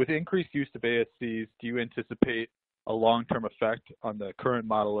 with increased use of ASCs, do you anticipate a long-term effect on the current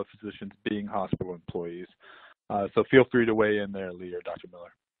model of physicians being hospital employees? So feel free to weigh in there, Lee or Dr.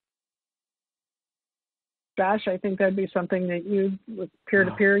 Miller. Josh, I think that'd be something that you, with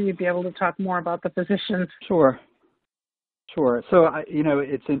peer-to-peer, you'd be able to talk more about the physicians. Sure. So,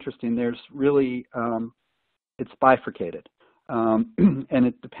 it's interesting. There's really, it's bifurcated. And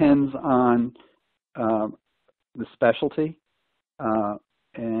it depends on the specialty,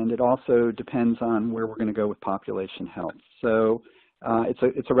 and it also depends on where we're going to go with population health. So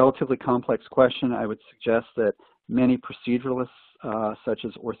it's a relatively complex question. I would suggest that many proceduralists, such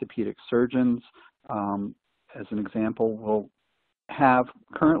as orthopedic surgeons, as an example, will have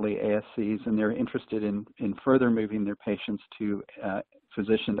currently ASCs, and they're interested in further moving their patients to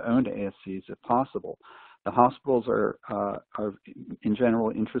physician-owned ASCs if possible. The hospitals are in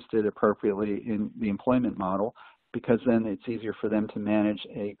general interested appropriately in the employment model because then it's easier for them to manage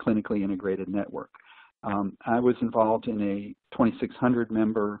a clinically integrated network. I was involved in a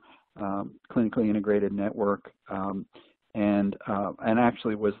 2,600-member clinically integrated network, and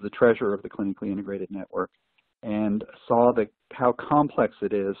actually was the treasurer of the clinically integrated network, and saw how complex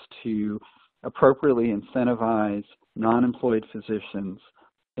it is to appropriately incentivize non-employed physicians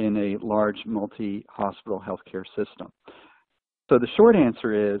in a large multi-hospital healthcare system. So the short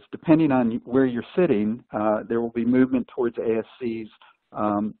answer is, depending on where you're sitting, there will be movement towards ASCs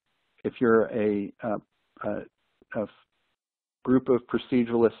if you're a group of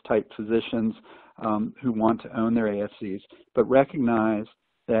proceduralist-type physicians who want to own their ASCs, but recognize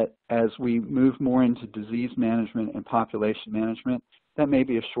that as we move more into disease management and population management, that may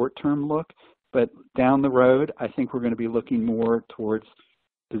be a short-term look, but down the road, I think we're going to be looking more towards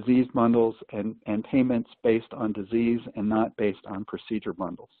disease bundles and payments based on disease and not based on procedure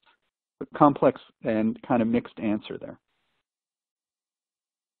bundles. But complex and kind of mixed answer there.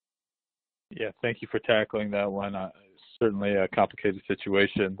 Yeah, thank you for tackling that one. Certainly a complicated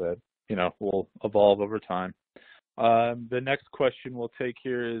situation that, will evolve over time. The next question we'll take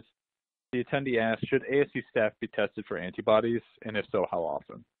here is, the attendee asks, should ASC staff be tested for antibodies, and if so, how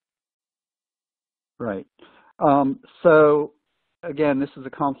often? Right. So, again, this is a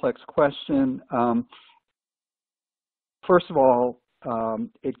complex question. First of all,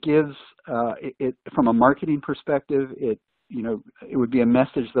 it gives, from a marketing perspective, it would be a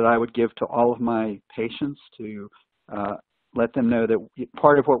message that I would give to all of my patients to let them know that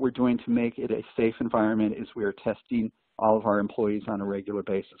part of what we're doing to make it a safe environment is we are testing all of our employees on a regular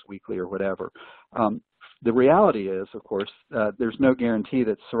basis, weekly or whatever. The reality is, of course, there's no guarantee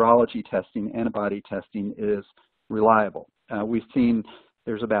that serology testing, antibody testing is reliable. We've seen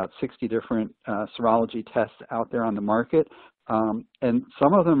there's about 60 different serology tests out there on the market, and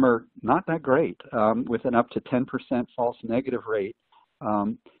some of them are not that great, with an up to 10% false negative rate,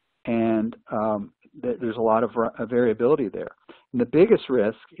 and there's a lot of variability there. And the biggest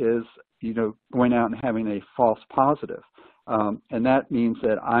risk is, going out and having a false positive. And that means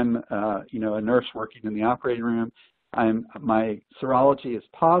that I'm, a nurse working in the operating room. My serology is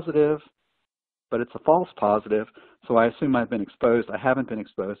positive, but it's a false positive, so I assume I've been exposed. I haven't been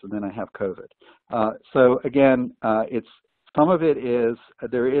exposed, and then I have COVID. So again, some of it is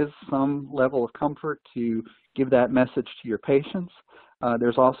there is some level of comfort to give that message to your patients.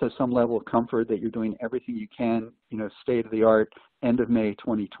 There's also some level of comfort that you're doing everything you can, state of the art, end of May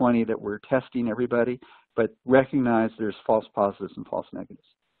 2020, that we're testing everybody, but recognize there's false positives and false negatives.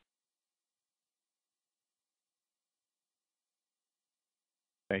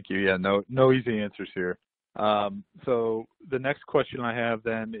 Thank you. Yeah, no easy answers here. So the next question I have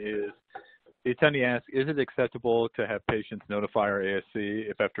then is, the attendee asks, is it acceptable to have patients notify our ASC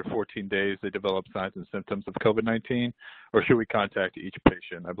if after 14 days they develop signs and symptoms of COVID-19, or should we contact each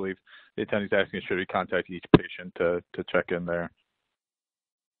patient? I believe the attendee is asking, should we contact each patient to check in there?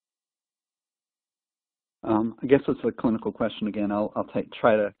 I guess it's a clinical question again. I'll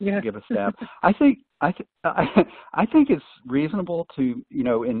try to give a stab. I think it's reasonable to,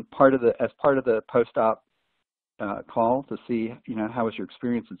 as part of the post-op call to see, how was your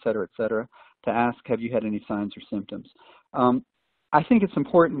experience, et cetera, to ask, have you had any signs or symptoms? I think it's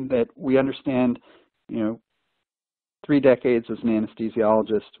important that we understand, 3 decades as an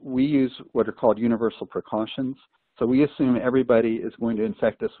anesthesiologist, we use what are called universal precautions. So we assume everybody is going to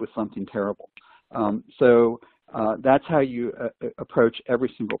infect us with something terrible. So that's how you approach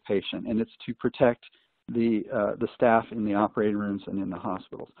every single patient, and it's to protect the staff in the operating rooms and in the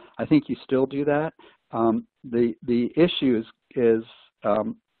hospitals. I think you still do that. The issue is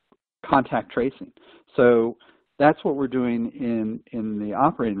contact tracing. So that's what we're doing in the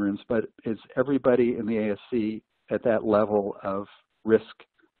operating rooms, but is everybody in the ASC at that level of risk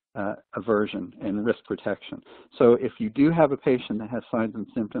aversion and risk protection. So if you do have a patient that has signs and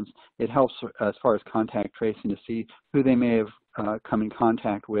symptoms, it helps as far as contact tracing to see who they may have come in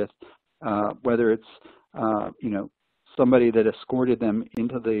contact with, whether it's somebody that escorted them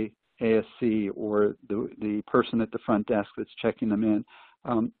into the ASC or the person at the front desk that's checking them in.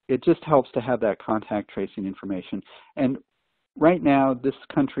 It just helps to have that contact tracing information. And right now, this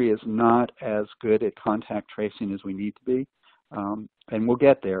country is not as good at contact tracing as we need to be. And we'll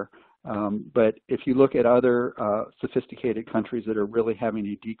get there. But if you look at other sophisticated countries that are really having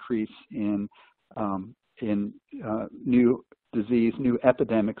a decrease in new disease, new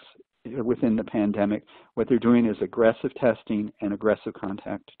epidemics within the pandemic, what they're doing is aggressive testing and aggressive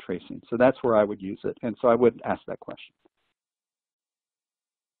contact tracing. So that's where I would use it. And so I would ask that question.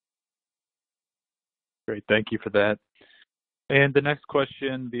 Great, thank you for that. And the next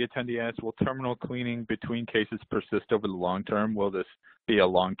question, the attendee asks, will terminal cleaning between cases persist over the long term? Will this be a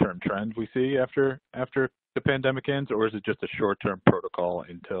long-term trend we see after the pandemic ends, or is it just a short-term protocol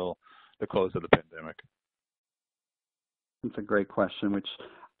until the close of the pandemic? That's a great question, which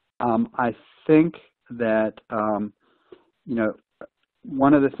I think that,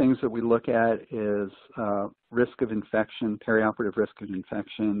 one of the things that we look at is risk of infection, perioperative risk of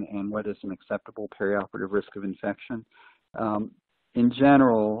infection, and what is an acceptable perioperative risk of infection. In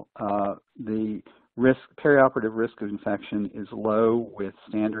general, the perioperative risk of infection is low with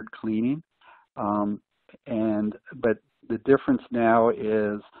standard cleaning, but the difference now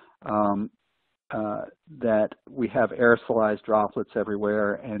is that we have aerosolized droplets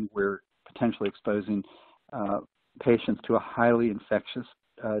everywhere, and we're potentially exposing patients to a highly infectious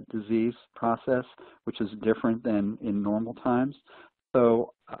disease process, which is different than in normal times.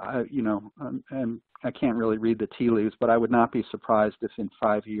 So, and I can't really read the tea leaves, but I would not be surprised if in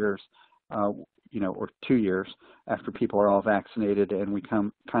 5 years, or 2 years after people are all vaccinated and we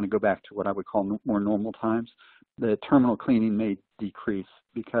kind of go back to what I would call more normal times, the terminal cleaning may decrease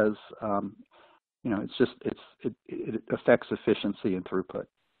because, it affects efficiency and throughput,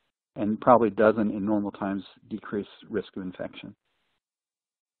 and probably doesn't in normal times decrease risk of infection.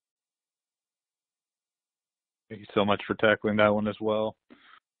 Thank you so much for tackling that one as well.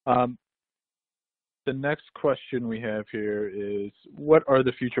 The next question we have here is, what are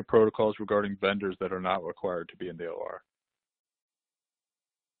the future protocols regarding vendors that are not required to be in the OR?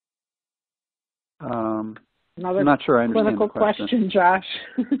 Another I'm not sure I understand clinical the question. Josh.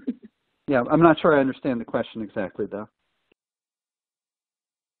 Yeah, I'm not sure I understand the question exactly, though.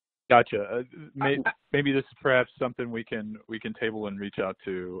 Gotcha. I, Maybe this is perhaps something we can table and reach out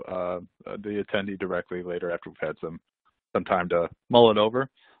to the attendee directly later after we've had some time to mull it over.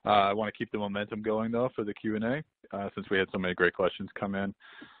 I want to keep the momentum going though for the Q&A since we had so many great questions come in.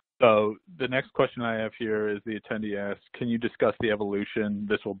 So the next question I have here is the attendee asks, can you discuss the evolution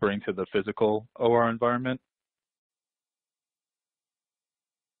this will bring to the physical OR environment?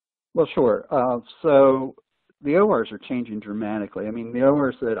 Well, sure. So the ORs are changing dramatically. I mean, the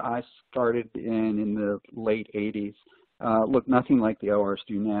ORs that I started in the late 80s look nothing like the ORs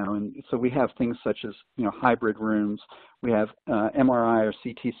do now. And so we have things such as, hybrid rooms. We have MRI or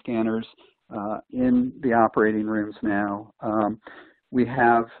CT scanners in the operating rooms now. We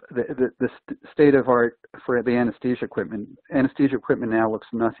have the state of art for the anesthesia equipment. Anesthesia equipment now looks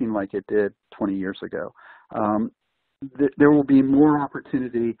nothing like it did 20 years ago. There will be more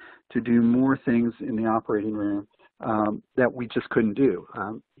opportunity to do more things in the operating room that we just couldn't do.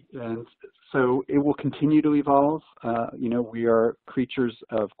 And so it will continue to evolve. We are creatures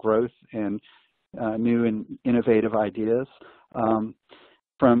of growth and new and innovative ideas.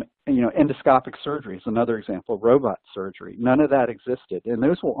 From endoscopic surgery is another example, robot surgery. None of that existed, and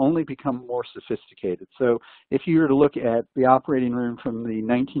those will only become more sophisticated. So if you were to look at the operating room from the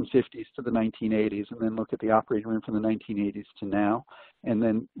 1950s to the 1980s, and then look at the operating room from the 1980s to now, and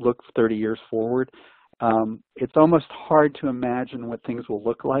then look 30 years forward, it's almost hard to imagine what things will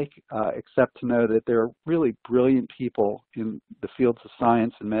look like, except to know that there are really brilliant people in the fields of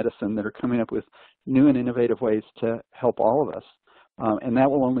science and medicine that are coming up with new and innovative ways to help all of us. And that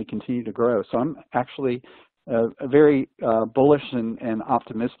will only continue to grow. So I'm actually very bullish and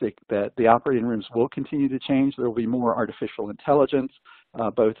optimistic that the operating rooms will continue to change. There will be more artificial intelligence,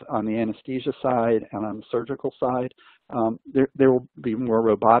 both on the anesthesia side and on the surgical side. There will be more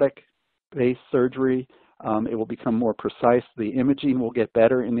robotic-based surgery. It will become more precise. The imaging will get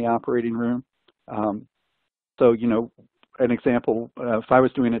better in the operating room. So, an example, if I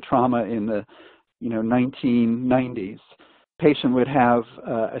was doing a trauma in the 1990s, patient would have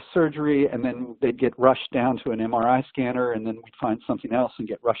a surgery and then they'd get rushed down to an MRI scanner and then we'd find something else and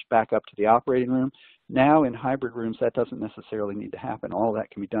get rushed back up to the operating room. Now in hybrid rooms, that doesn't necessarily need to happen. All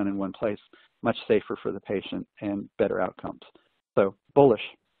that can be done in one place, much safer for the patient and better outcomes. So bullish.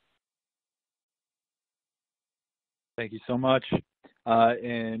 Thank you so much.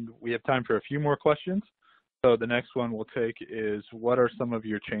 And we have time for a few more questions. So the next one we'll take is, what are some of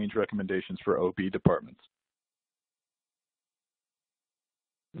your change recommendations for OB departments?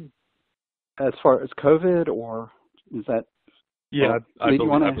 As far as COVID, or is that? Yeah, I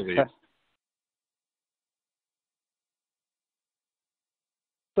believe.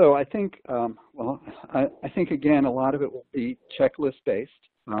 So I think, I think again, a lot of it will be checklist based,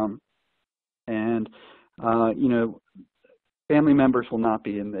 and family members will not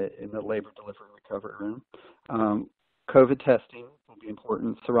be in the labor, delivery, recovery room. COVID testing will be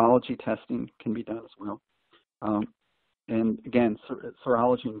important. Serology testing can be done as well. And again,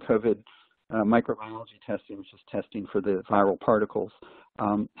 serology and COVID microbiology testing, which is testing for the viral particles,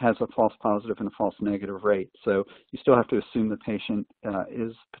 has a false positive and a false negative rate. So you still have to assume the patient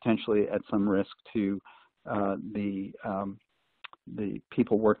is potentially at some risk to the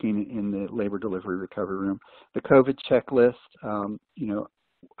people working in the labor, delivery, recovery room. The COVID checklist,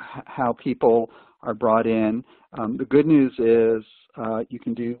 how people are brought in. The good news is you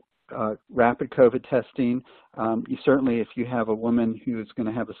can do rapid COVID testing. You certainly, if you have a woman who is going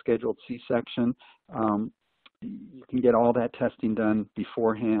to have a scheduled C-section, you can get all that testing done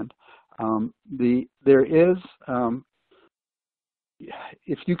beforehand. There is,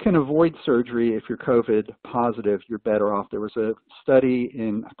 if you can avoid surgery, if you're COVID positive, you're better off. There was a study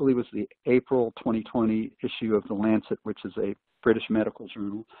in, I believe it was the April 2020 issue of The Lancet, which is a British medical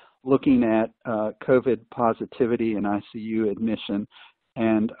journal, looking at COVID positivity and ICU admission.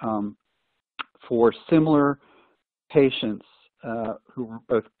 And for similar patients who were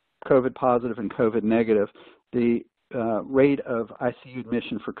both COVID positive and COVID negative, the rate of ICU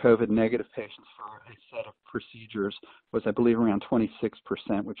admission for COVID negative patients for a set of procedures was, I believe, around 26%,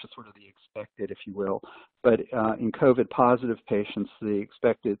 which is sort of the expected, if you will. But in COVID positive patients, the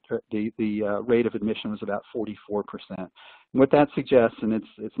expected, the rate of admission was about 44%. And what that suggests, and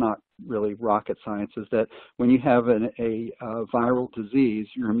it's not really rocket science, is that when you have a viral disease,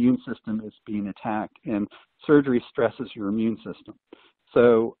 your immune system is being attacked, and surgery stresses your immune system.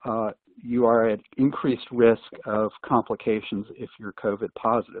 So you are at increased risk of complications if you're COVID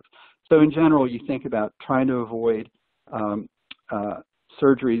positive. So in general, you think about trying to avoid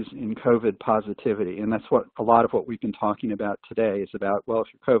surgeries in COVID positivity, and that's what a lot of what we've been talking about today is about. Well, if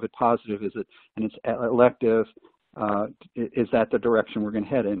you're COVID positive, and it's elective, Is that the direction we're going to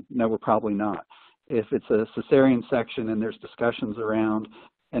head in? No, we're probably not. If it's a cesarean section and there's discussions around,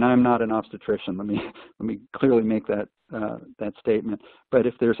 and I'm not an obstetrician, let me clearly make that statement. But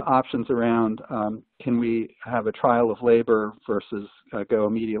if there's options around, can we have a trial of labor versus go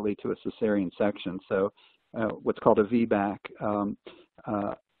immediately to a cesarean section? So what's called a VBAC.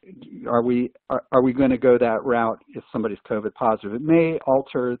 Are we going to go that route if somebody's COVID positive? It may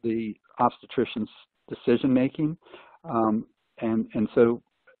alter the obstetrician's decision making, and so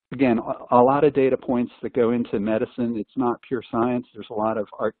again, a lot of data points that go into medicine. It's not pure science. There's a lot of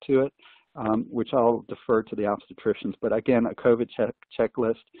art to it, which I'll defer to the obstetricians. But again, a COVID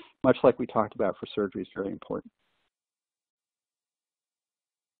checklist, much like we talked about for surgery, is very important.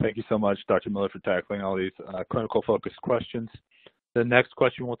 Thank you so much, Dr. Miller, for tackling all these clinical focused questions. The next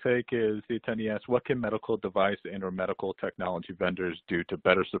question we'll take is the attendee asks, what can medical device and or medical technology vendors do to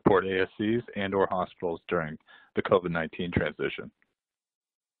better support ASCs and or hospitals during the COVID-19 transition?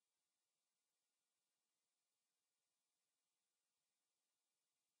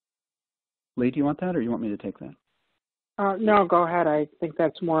 Lee, do you want that or you want me to take that? No, go ahead. I think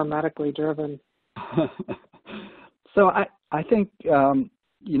that's more medically driven. So I think,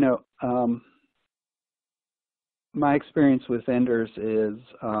 my experience with vendors is,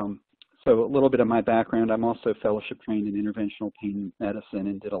 so a little bit of my background, I'm also fellowship trained in interventional pain medicine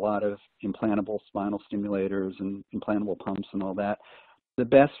and did a lot of implantable spinal stimulators and implantable pumps and all that. The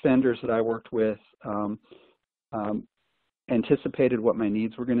best vendors that I worked with anticipated what my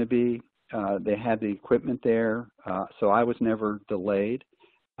needs were going to be. They had the equipment there, so I was never delayed.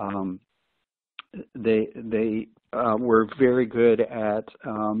 They were very good at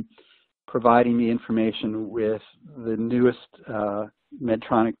providing me information with the newest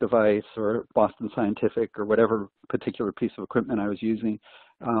Medtronic device or Boston Scientific or whatever particular piece of equipment I was using.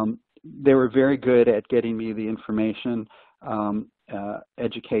 They were very good at getting me the information,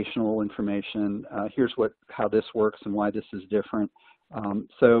 educational information. Here's how this works and why this is different.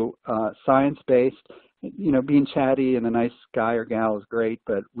 So science-based, being chatty and a nice guy or gal is great,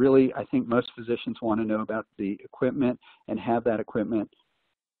 but really I think most physicians want to know about the equipment and have that equipment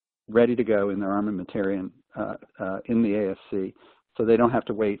ready to go in their armamentarium in the ASC, so they don't have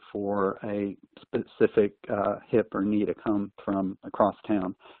to wait for a specific hip or knee to come from across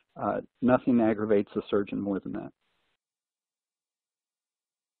town. Nothing aggravates the surgeon more than that.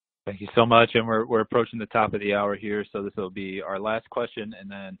 Thank you so much, and we're approaching the top of the hour here, so this will be our last question, and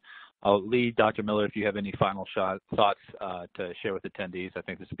then I'll lead Dr. Miller if you have any final thoughts to share with attendees. I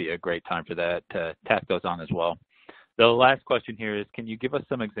think this would be a great time for that to tack those on as well. The last question here is, can you give us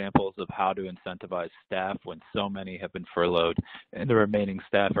some examples of how to incentivize staff when so many have been furloughed and the remaining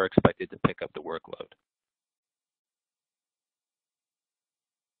staff are expected to pick up the workload?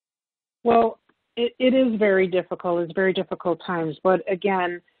 Well, it is very difficult. It's very difficult times. But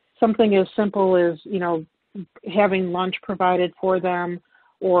again, something as simple as, having lunch provided for them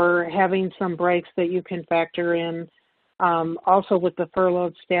or having some breaks that you can factor in. Also with the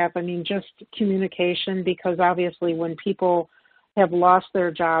furloughed staff, just communication, because obviously when people have lost their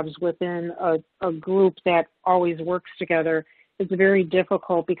jobs within a group that always works together, it's very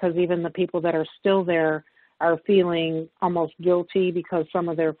difficult because even the people that are still there are feeling almost guilty because some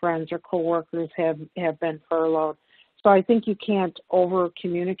of their friends or coworkers have been furloughed. So I think you can't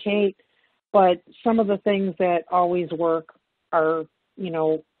over-communicate, but some of the things that always work are,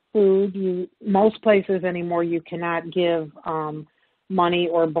 food. Most places anymore you cannot give money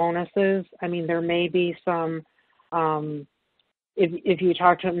or bonuses. There may be some, if you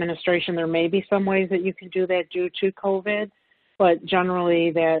talk to administration, there may be some ways that you can do that due to COVID, but generally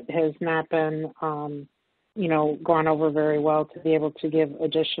that has not been, gone over very well to be able to give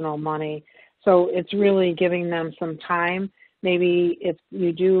additional money. So it's really giving them some time. Maybe if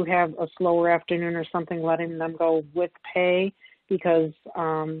you do have a slower afternoon or something, letting them go with pay, because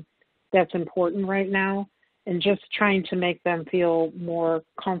that's important right now, and just trying to make them feel more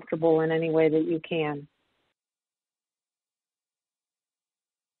comfortable in any way that you can.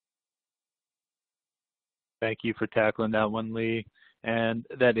 Thank you for tackling that one, Lee. And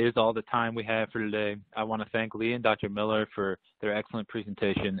that is all the time we have for today. I want to thank Lee and Dr. Miller for their excellent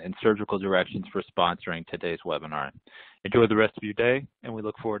presentation and surgical directions for sponsoring today's webinar. Enjoy the rest of your day, and we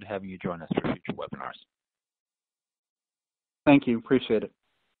look forward to having you join us for future webinars. Thank you. Appreciate it.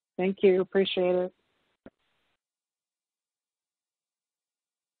 Thank you. Appreciate it.